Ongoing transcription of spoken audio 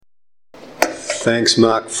Thanks,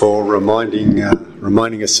 Mark, for reminding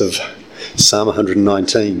us of Psalm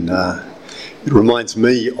 119. It reminds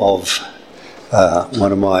me of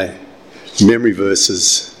one of my memory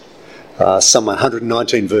verses, Psalm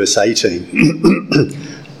 119, verse 18.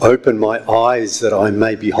 Open my eyes that I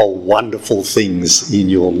may behold wonderful things in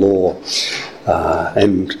your law.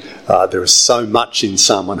 And there is so much in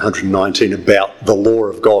Psalm 119 about the law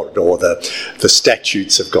of God, or the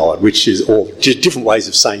statutes of God, which is all just different ways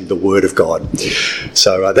of saying the word of God.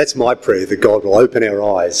 So that's my prayer, that God will open our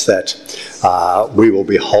eyes, that we will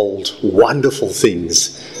behold wonderful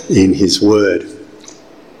things in his word.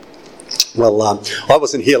 Well, I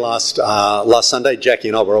wasn't here last Sunday. Jackie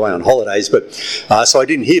and I were away on holidays, but so I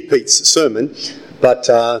didn't hear Pete's sermon. But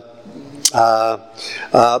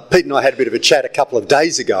Pete and I had a bit of a chat a couple of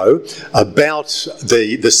days ago about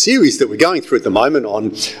the series that we're going through at the moment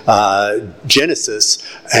on Genesis,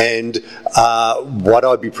 and what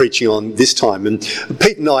I'd be preaching on this time. And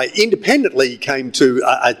Pete and I independently came to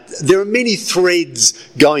there are many threads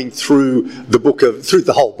going through through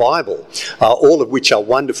the whole Bible, all of which are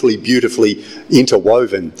wonderfully, beautifully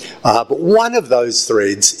interwoven. But one of those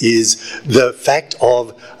threads is the fact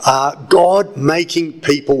of God making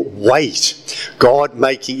people wait. God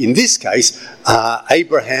making, in this case,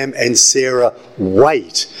 Abraham and Sarah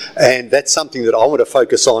wait. And that's something that I want to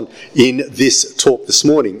focus on in this talk this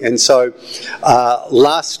morning. And so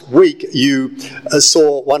last week you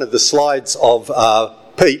saw one of the slides of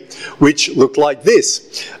Pete, which looked like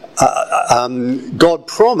this. God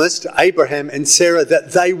promised Abraham and Sarah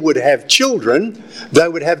that they would have children, they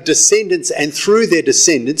would have descendants, and through their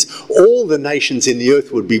descendants all the nations in the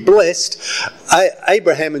earth would be blessed.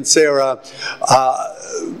 Abraham and Sarah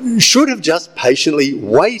should have just patiently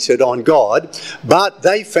waited on God, but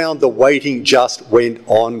they found the waiting just went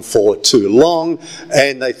on for too long,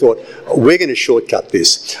 and they thought, we're going to shortcut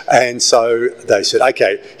this. And so they said,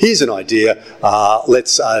 okay, here's an idea.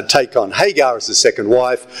 Let's take on Hagar as the second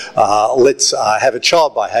wife. Let's have a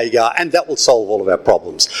child by Hagar, and that will solve all of our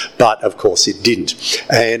problems. But of course it didn't.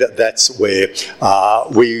 And that's where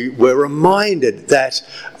we were reminded that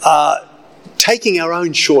taking our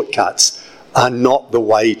own shortcuts are not the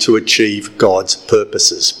way to achieve God's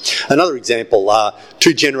purposes. Another example,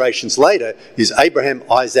 2 generations later, is Abraham,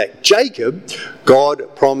 Isaac, Jacob.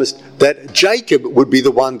 God promised that Jacob would be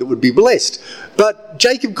the one that would be blessed. But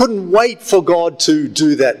Jacob couldn't wait for God to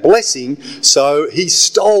do that blessing, so he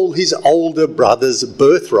stole his older brother's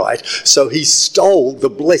birthright. So he stole the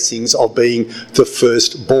blessings of being the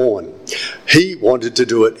firstborn. He wanted to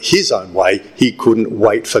do it his own way. He couldn't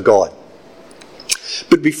wait for God.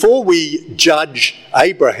 But before we judge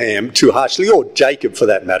Abraham too harshly, or Jacob for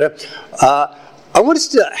that matter, I want us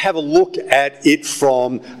to have a look at it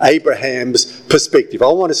from Abraham's perspective. I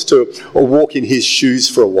want us to walk in his shoes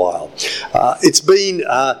for a while. It's been,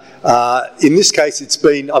 in this case,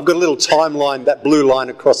 I've got a little timeline. That blue line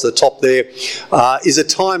across the top there is a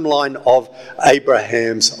timeline of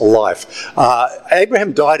Abraham's life.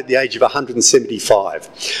 Abraham died at the age of 175.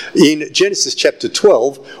 In Genesis chapter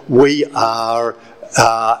 12, we are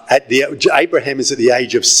Abraham is at the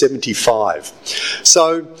age of 75.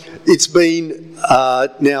 So it's been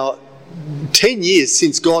now 10 years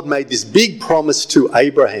since God made this big promise to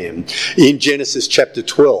Abraham in Genesis chapter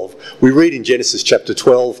 12. We read in Genesis chapter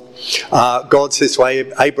 12, God says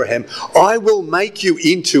to Abraham, I will make you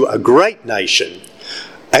into a great nation.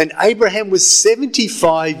 And Abraham was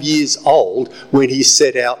 75 years old when he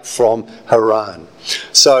set out from Haran.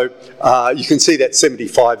 So you can see that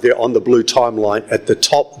 75 there on the blue timeline at the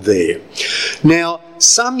top there. Now,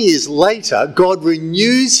 some years later, God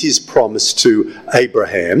renews his promise to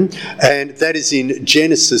Abraham, and that is in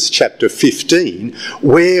Genesis chapter 15,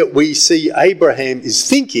 where we see Abraham is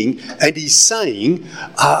thinking and he's saying,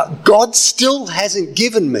 God still hasn't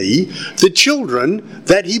given me the children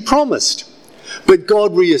that he promised. But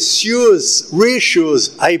God reassures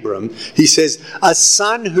Abram. He says, a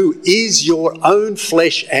son who is your own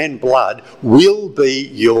flesh and blood will be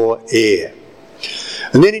your heir.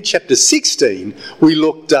 And then in chapter 16, we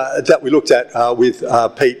looked at with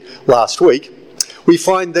Pete last week, we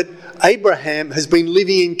find that Abraham has been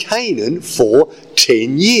living in Canaan for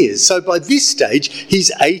 10 years. So by this stage, he's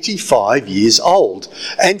 85 years old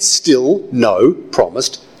and still no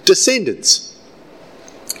promised descendants.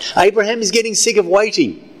 Abraham is getting sick of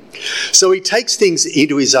waiting. So he takes things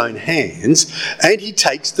into his own hands, and he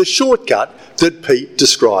takes the shortcut that Pete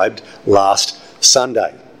described last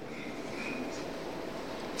Sunday.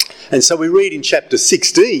 And so we read in chapter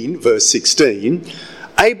 16, verse 16,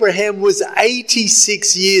 Abraham was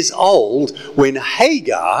 86 years old when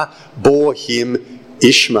Hagar bore him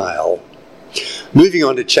Ishmael. Moving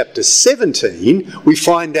on to chapter 17, we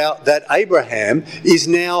find out that Abraham is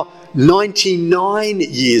now 99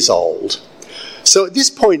 years old. So at this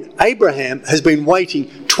point, Abraham has been waiting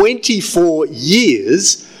 24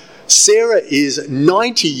 years. Sarah is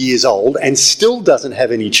 90 years old and still doesn't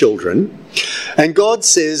have any children. And God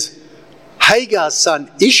says, Hagar's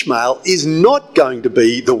son Ishmael is not going to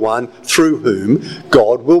be the one through whom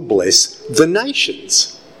God will bless the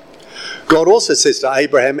nations. God also says to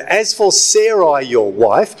Abraham, as for Sarai, your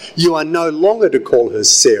wife, you are no longer to call her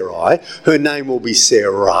Sarai. Her name will be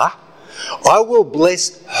Sarah. I will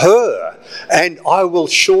bless her, and I will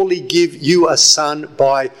surely give you a son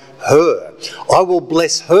by her. I will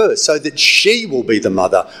bless her so that she will be the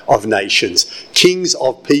mother of nations. Kings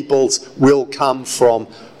of peoples will come from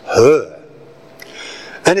her.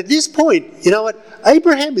 And at this point, you know what?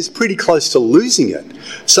 Abraham is pretty close to losing it.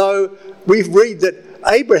 So we read that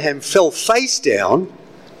Abraham fell face down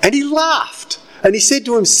and he laughed. And he said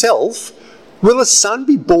to himself, will a son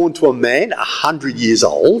be born to a man 100 years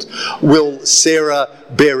old? Will Sarah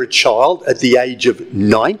bear a child at the age of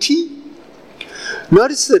 90?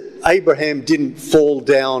 Notice that Abraham didn't fall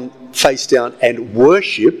down, face down and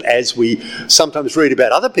worship, as we sometimes read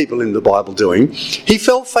about other people in the Bible doing. He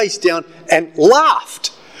fell face down and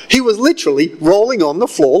laughed. He was literally rolling on the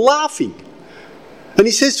floor laughing. And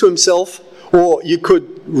he says to himself, or you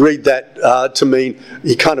could read that to mean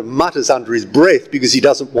he kind of mutters under his breath because he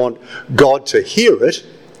doesn't want God to hear it.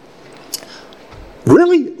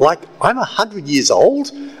 Really? Like, I'm 100 years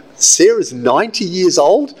old? Sarah's 90 years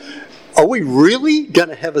old? Are we really going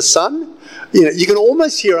to have a son? You know, you can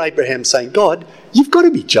almost hear Abraham saying, God, you've got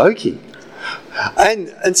to be joking.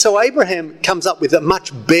 And so Abraham comes up with a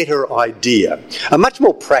much better idea, a much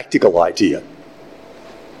more practical idea.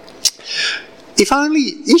 If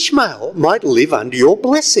only Ishmael might live under your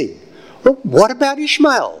blessing. Well, what about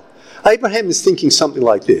Ishmael? Abraham is thinking something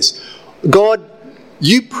like this. God,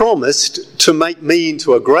 you promised to make me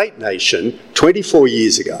into a great nation 24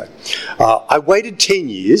 years ago. I waited 10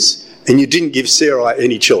 years and you didn't give Sarah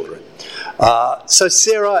any children. So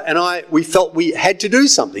Sarah and I, we felt we had to do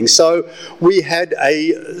something. So we had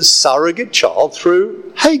a surrogate child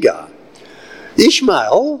through Hagar.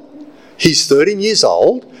 Ishmael, he's 13 years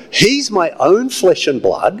old. He's my own flesh and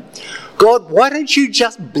blood. God, why don't you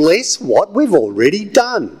just bless what we've already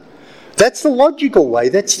done? That's the logical way.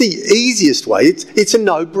 That's the easiest way. It's a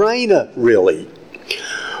no-brainer, really.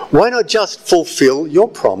 Why not just fulfill your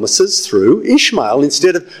promises through Ishmael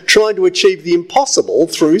instead of trying to achieve the impossible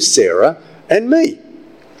through Sarah and me?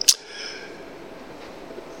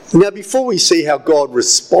 Now, before we see how God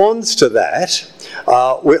responds to that,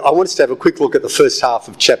 I want us to have a quick look at the first half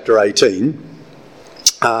of chapter 18.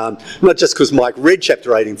 Not just because Mike read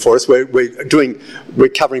chapter 18 for us, we're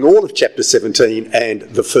covering all of chapter 17 and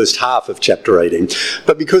the first half of chapter 18,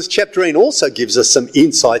 but because chapter 18 also gives us some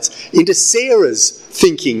insights into Sarah's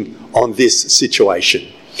thinking on this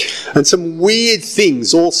situation. And some weird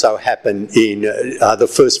things also happen in the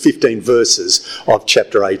first 15 verses of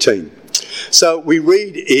chapter 18. So we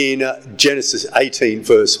read in Genesis 18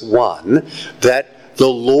 verse 1 that the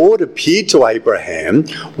Lord appeared to Abraham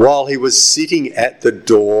while he was sitting at the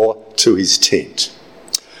door to his tent.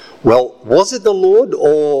 Well, was it the Lord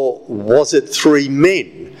or was it three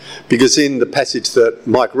men? Because in the passage that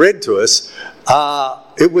Mike read to us,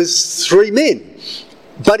 it was three men,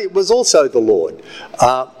 but it was also the Lord.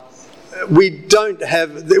 We don't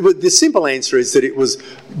have... The simple answer is that it was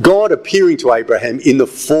God appearing to Abraham in the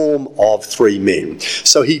form of three men.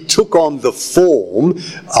 So he took on the form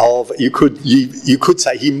of... You could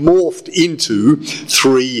say he morphed into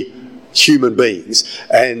three human beings.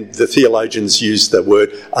 And the theologians use the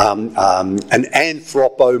word an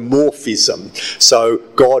anthropomorphism. So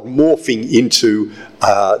God morphing into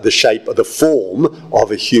the shape of the form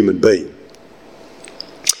of a human being.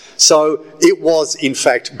 So it was, in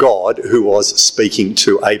fact, God who was speaking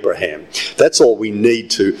to Abraham. That's all we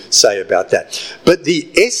need to say about that. But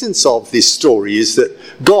the essence of this story is that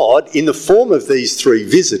God, in the form of these three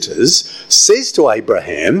visitors, says to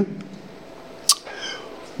Abraham,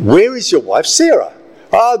 "Where is your wife Sarah?"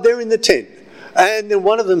 "Oh, they're in the tent." And then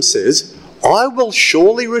one of them says, "I will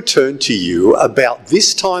surely return to you about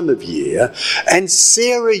this time of year, and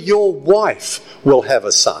Sarah, your wife, will have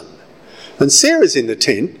a son." And Sarah's in the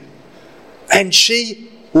tent, and she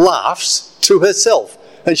laughs to herself.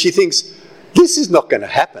 And she thinks, this is not going to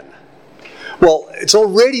happen. Well, it's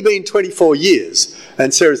already been 24 years.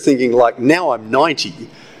 And Sarah's thinking, like, now I'm 90.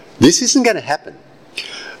 This isn't going to happen.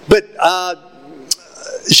 But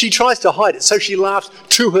she tries to hide it. So she laughs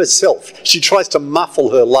to herself. She tries to muffle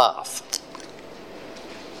her laugh.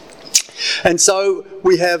 And so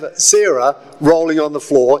we have Sarah rolling on the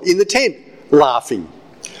floor in the tent, laughing.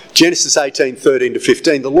 Genesis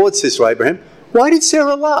 18:13-15, the Lord says to Abraham, why did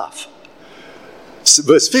Sarah laugh?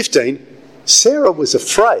 Verse 15, Sarah was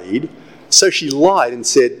afraid, so she lied and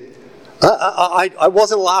said, I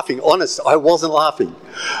wasn't laughing, honest, I wasn't laughing.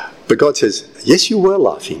 But God says, yes, you were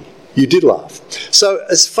laughing. You did laugh. So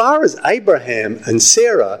as far as Abraham and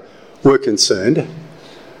Sarah were concerned,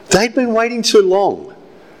 they'd been waiting too long,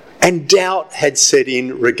 and doubt had set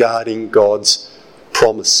in regarding God's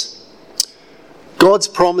promise. God's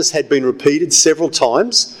promise had been repeated several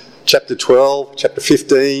times, chapter 12, chapter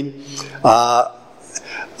 15,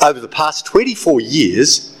 over the past 24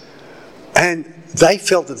 years, and they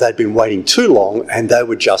felt that they'd been waiting too long and they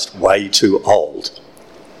were just way too old.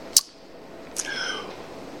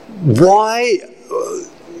 Why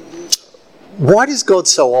does God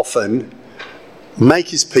so often make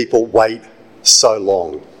his people wait so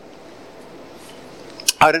long?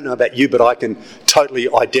 I don't know about you, but I can totally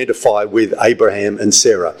identify with Abraham and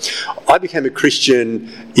Sarah. I became a Christian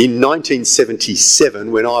in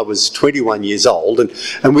 1977 when I was 21 years old,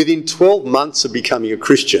 and within 12 months of becoming a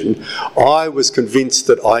Christian, I was convinced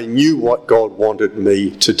that I knew what God wanted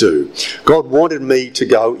me to do. God wanted me to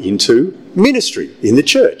go into ministry in the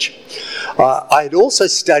church. I had also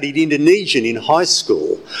studied Indonesian in high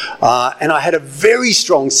school, and I had a very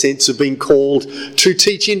strong sense of being called to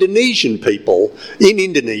teach Indonesian people in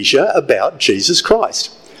Indonesia about Jesus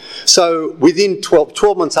Christ. So within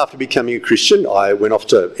 12 months after becoming a Christian, I went off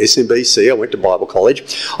to SMBC, I went to Bible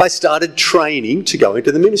college. I started training to go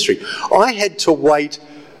into the ministry. I had to wait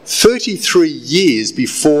 33 years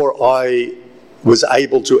before I was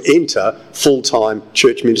able to enter full-time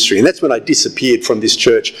church ministry. And that's when I disappeared from this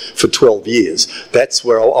church for 12 years. That's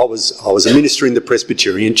where I was a minister in the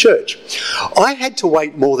Presbyterian Church. I had to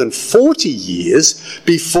wait more than 40 years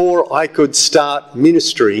before I could start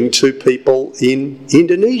ministering to people in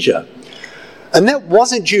Indonesia. And that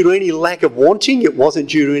wasn't due to any lack of wanting, it wasn't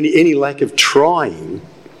due to any lack of trying.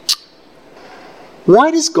 Why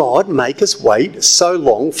does God make us wait so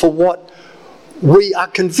long for what we are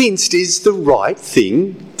convinced is the right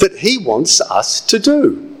thing that he wants us to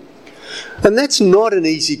do? And that's not an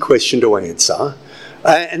easy question to answer.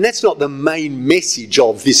 And that's not the main message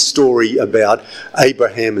of this story about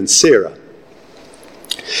Abraham and Sarah.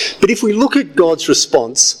 But if we look at God's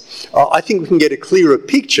response, I think we can get a clearer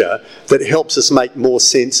picture that helps us make more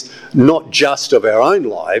sense, not just of our own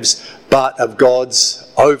lives, but of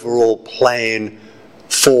God's overall plan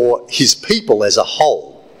for his people as a whole.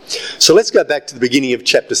 So let's go back to the beginning of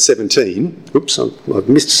chapter 17. Oops, I've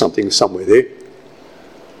missed something somewhere there.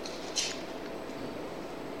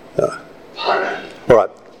 All right,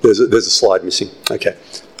 there's a slide missing. Okay.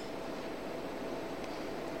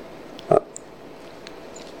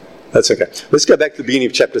 That's okay. Let's go back to the beginning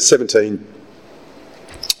of chapter 17.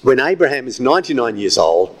 When Abraham is 99 years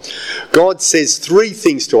old, God says three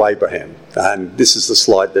things to Abraham. And this is the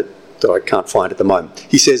slide that I can't find at the moment.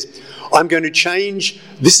 He says, I'm going to change,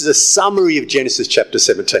 this is a summary of Genesis chapter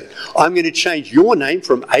 17. I'm going to change your name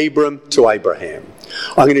from Abram to Abraham.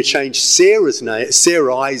 I'm going to change Sarai's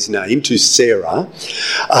name to Sarah.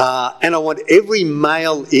 And I want every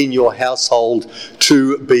male in your household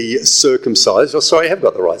to be circumcised. Oh, sorry, I have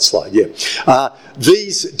got the right slide, yeah.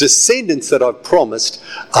 These descendants that I've promised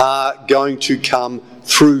are going to come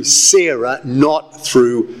through Sarah, not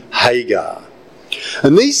through Hagar.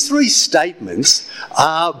 And these three statements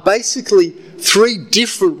are basically three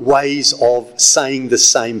different ways of saying the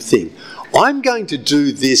same thing. I'm going to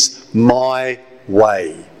do this my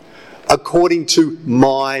way, according to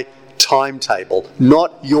my timetable,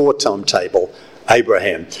 not your timetable,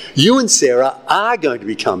 Abraham. You and Sarah are going to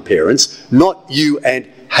become parents, not you and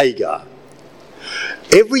Hagar.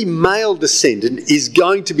 Every male descendant is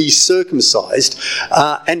going to be circumcised,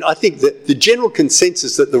 and I think that the general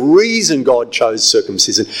consensus that the reason God chose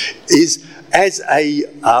circumcision is as a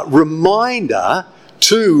reminder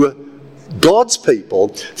to God's people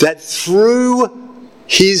that through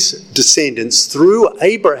his descendants, through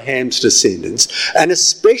Abraham's descendants, and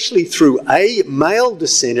especially through a male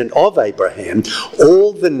descendant of Abraham,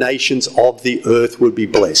 all the nations of the earth will be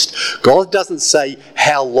blessed. God doesn't say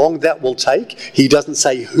how long that will take. He doesn't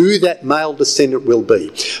say who that male descendant will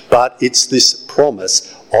be. But it's this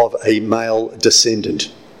promise of a male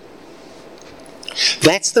descendant.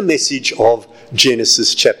 That's the message of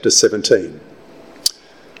Genesis chapter 17.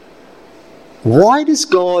 Why does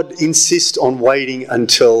God insist on waiting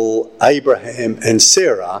until Abraham and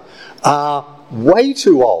Sarah are way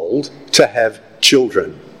too old to have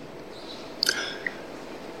children?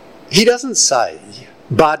 He doesn't say,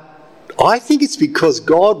 but I think it's because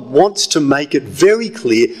God wants to make it very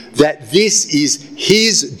clear that this is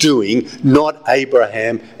his doing, not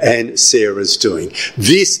Abraham and Sarah's doing.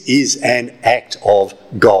 This is an act of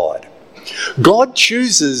God. God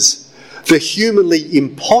chooses the humanly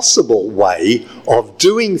impossible way of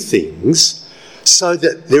doing things so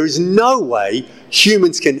that there is no way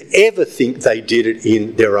humans can ever think they did it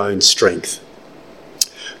in their own strength.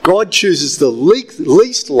 God chooses the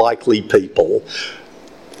least likely people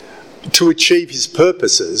to achieve his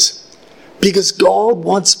purposes because God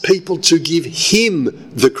wants people to give him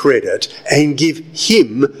the credit and give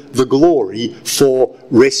him the glory for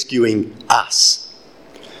rescuing us.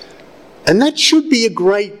 And that should be a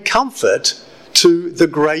great comfort to the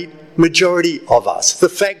great majority of us. The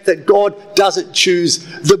fact that God doesn't choose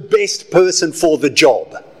the best person for the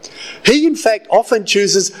job. He, in fact, often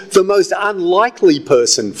chooses the most unlikely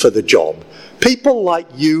person for the job. People like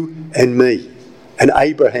you and me, and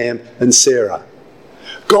Abraham and Sarah.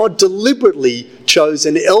 God deliberately chose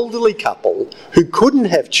an elderly couple who couldn't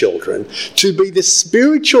have children to be the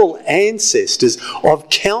spiritual ancestors of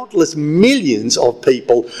countless millions of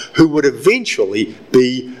people who would eventually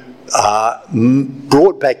be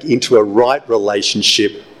brought back into a right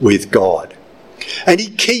relationship with God. And he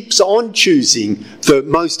keeps on choosing the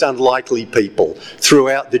most unlikely people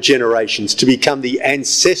throughout the generations to become the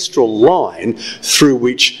ancestral line through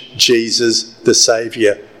which Jesus, the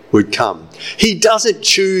Saviour, would come. He doesn't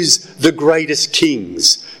choose the greatest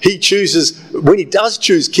kings. When he does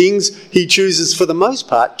choose kings, he chooses, for the most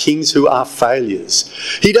part, kings who are failures.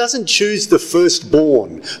 He doesn't choose the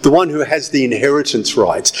firstborn, the one who has the inheritance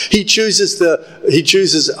rights. He chooses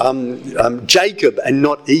Jacob and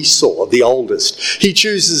not Esau, the oldest. He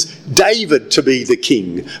chooses David to be the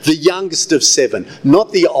king, the youngest of 7,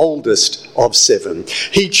 not the oldest of 7.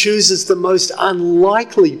 He chooses the most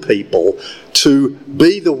unlikely people to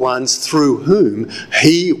be the ones through whom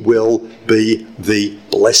he will be the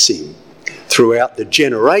blessing throughout the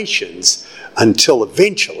generations until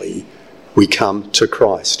eventually we come to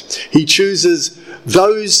Christ. He chooses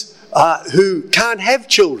those who can't have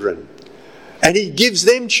children and he gives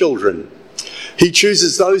them children. He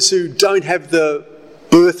chooses those who don't have the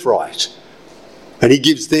birthright and he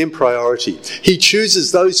gives them priority. He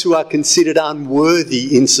chooses those who are considered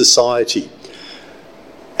unworthy in society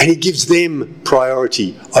and he gives them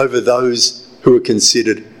priority over those who are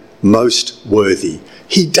considered most worthy.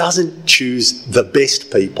 He doesn't choose the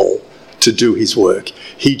best people to do his work.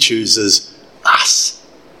 He chooses us.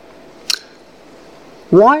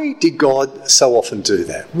 Why did God so often do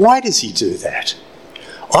that? Why does he do that?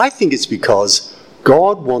 I think it's because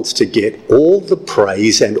God wants to get all the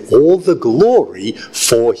praise and all the glory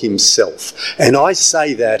for himself. And I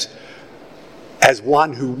say that as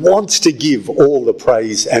one who wants to give all the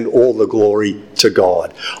praise and all the glory to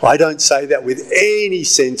God. I don't say that with any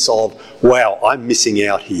sense of, wow, I'm missing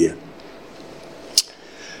out here.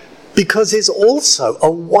 Because there's also a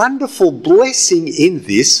wonderful blessing in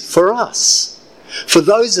this for us. For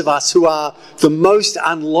those of us who are the most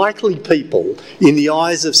unlikely people in the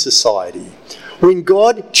eyes of society. When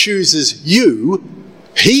God chooses you,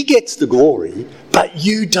 he gets the glory, but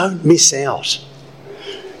you don't miss out.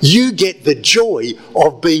 You get the joy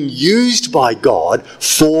of being used by God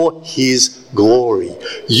for his glory.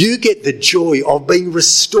 You get the joy of being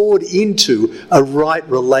restored into a right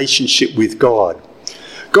relationship with God.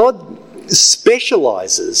 God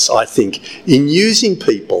specialises, I think, in using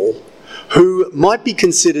people who might be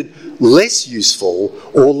considered less useful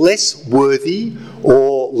or less worthy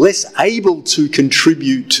or less able to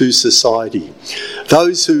contribute to society.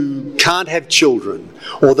 Those who can't have children,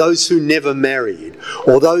 or those who never married,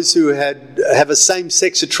 or those who have a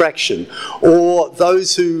same-sex attraction, or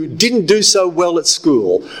those who didn't do so well at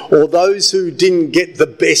school, or those who didn't get the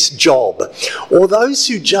best job, or those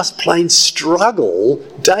who just plain struggle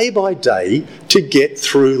day by day to get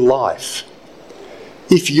through life.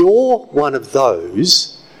 If you're one of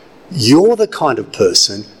those, you're the kind of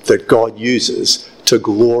person that God uses to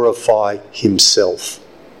glorify himself.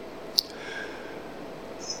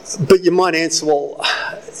 But you might answer, well,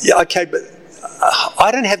 yeah, okay, but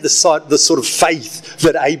I don't have the sort of faith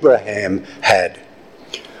that Abraham had.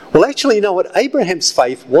 Well, actually, you know what? Abraham's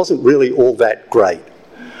faith wasn't really all that great.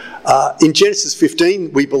 In Genesis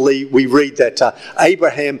 15, we read that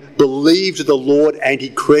Abraham believed the Lord and he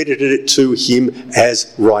credited it to him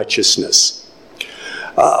as righteousness.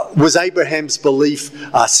 Was Abraham's belief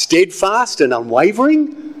steadfast and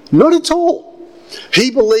unwavering? Not at all.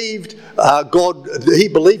 He believed God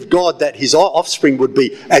that his offspring would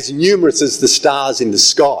be as numerous as the stars in the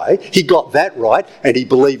sky. He got that right, and he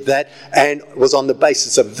believed that, and was on the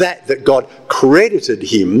basis of that God credited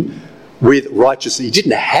him with righteousness. He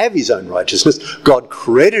didn't have his own righteousness. God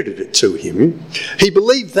credited it to him. He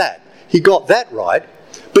believed that. He got that right.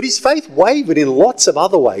 But his faith wavered in lots of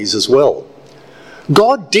other ways as well.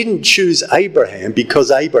 God didn't choose Abraham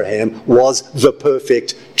because Abraham was the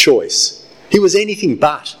perfect choice. He was anything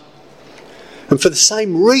but. And for the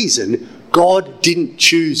same reason, God didn't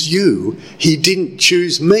choose you. He didn't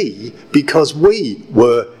choose me because we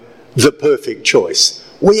were the perfect choice.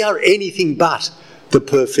 We are anything but the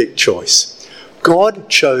perfect choice. God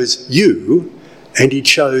chose you and he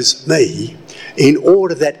chose me in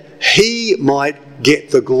order that he might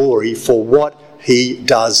get the glory for what he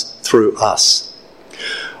does through us.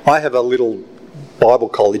 I have a little Bible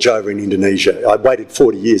college over in Indonesia. I waited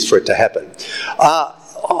 40 years for it to happen.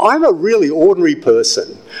 I'm a really ordinary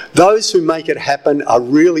person. Those who make it happen are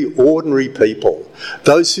really ordinary people.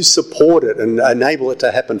 Those who support it and enable it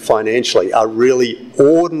to happen financially are really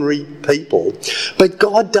ordinary people. But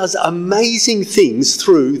God does amazing things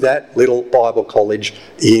through that little Bible college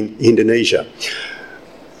in Indonesia.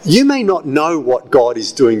 You may not know what God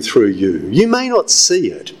is doing through you. You may not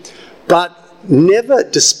see it, but never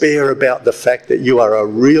despair about the fact that you are a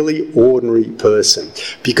really ordinary person,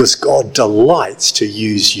 because God delights to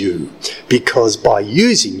use you, because by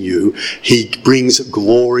using you, he brings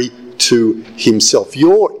glory to himself.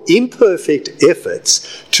 Your imperfect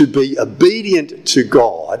efforts to be obedient to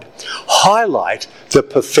God highlight the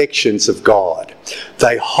perfections of God.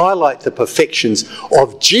 They highlight the perfections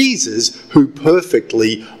of Jesus, who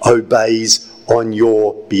perfectly obeys on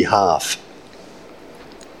your behalf.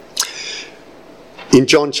 In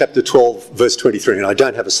John chapter 12, verse 23, and I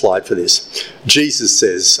don't have a slide for this, Jesus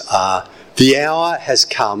says, the hour has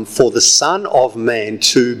come for the Son of Man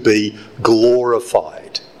to be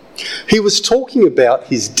glorified. He was talking about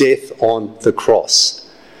his death on the cross.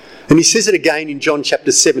 And he says it again in John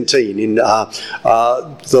chapter 17, in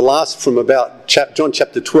the last from about John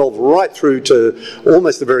chapter 12 right through to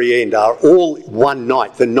almost the very end are all one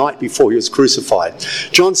night, the night before he was crucified.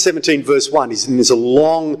 John 17 verse 1 is a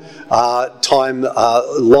long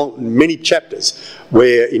many chapters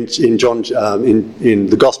where in John in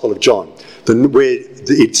the Gospel of John, where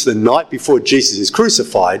it's the night before Jesus is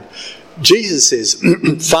crucified. Jesus says,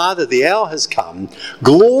 Father, the hour has come,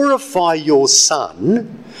 glorify your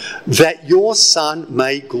Son, that your Son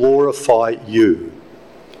may glorify you.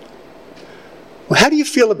 Well, how do you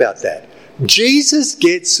feel about that? Jesus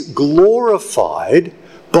gets glorified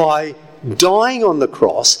by dying on the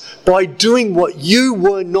cross, by doing what you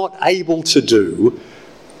were not able to do,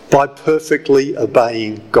 by perfectly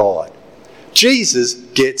obeying God. Jesus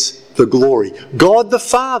gets the glory. God the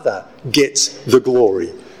Father gets the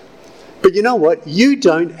glory. But you know what? You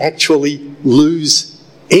don't actually lose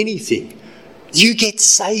anything. You get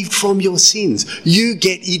saved from your sins. You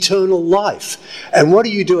get eternal life. And what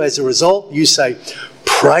do you do as a result? You say,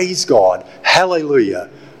 praise God,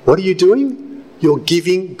 hallelujah. What are you doing? You're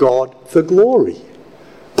giving God the glory.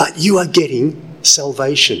 But you are getting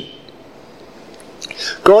salvation.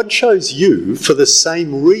 God chose you for the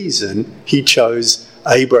same reason he chose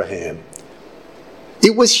Abraham.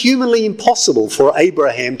 It was humanly impossible for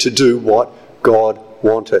Abraham to do what God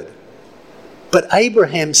wanted. But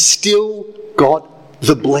Abraham still got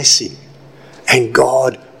the blessing, and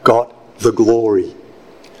God got the glory.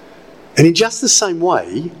 And in just the same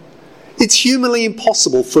way, it's humanly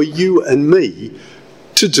impossible for you and me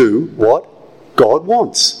to do what God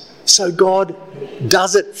wants. So God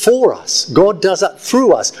does it for us. God does it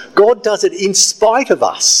through us. God does it in spite of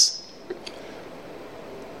us.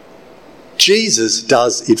 Jesus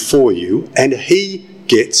does it for you, and he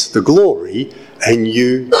gets the glory, and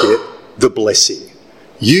you get the blessing.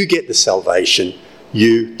 You get the salvation.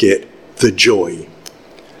 You get the joy.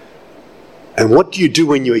 And what do you do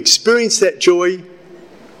when you experience that joy?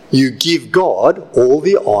 You give God all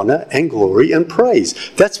the honour and glory and praise.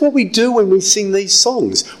 That's what we do when we sing these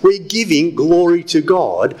songs. We're giving glory to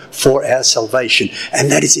God for our salvation.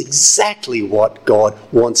 And that is exactly what God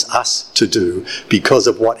wants us to do because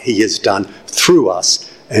of what he has done through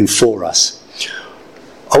us and for us.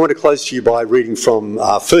 I want to close to you by reading from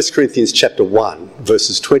 1 Corinthians chapter 1,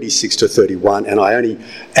 verses 26 to 31. And I only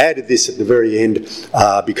added this at the very end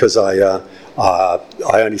because I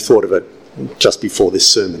only thought of it just before this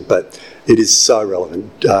sermon, but it is so relevant.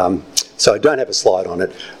 So I don't have a slide on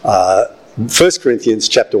it. 1 Corinthians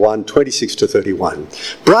chapter 1, 26 to 31.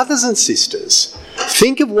 Brothers and sisters,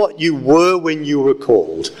 think of what you were when you were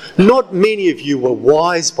called. Not many of you were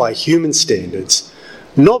wise by human standards.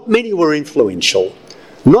 Not many were influential.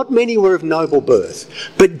 Not many were of noble birth,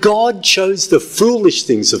 but God chose the foolish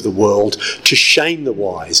things of the world to shame the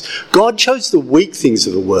wise. God chose the weak things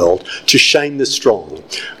of the world to shame the strong.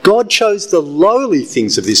 God chose the lowly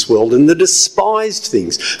things of this world and the despised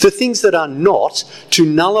things, the things that are not, to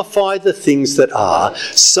nullify the things that are,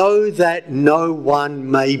 so that no one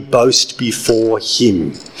may boast before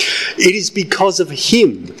him. It is because of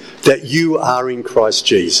him that you are in Christ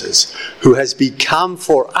Jesus, who has become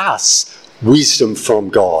for us wisdom from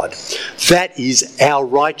God. That is our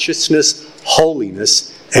righteousness,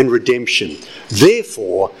 holiness, and redemption.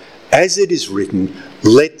 Therefore, as it is written,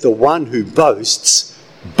 let the one who boasts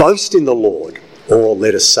boast in the Lord. Or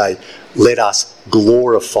let us say, let us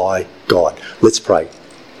glorify God. Let's pray.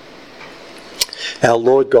 Our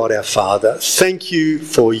Lord God, our Father, thank you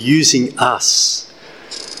for using us.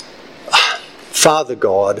 Father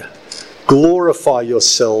God, glorify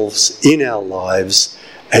yourselves in our lives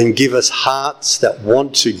and give us hearts that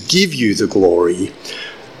want to give you the glory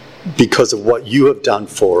because of what you have done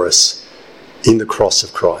for us in the cross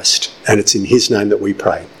of Christ. And it's in his name that we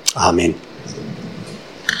pray. Amen.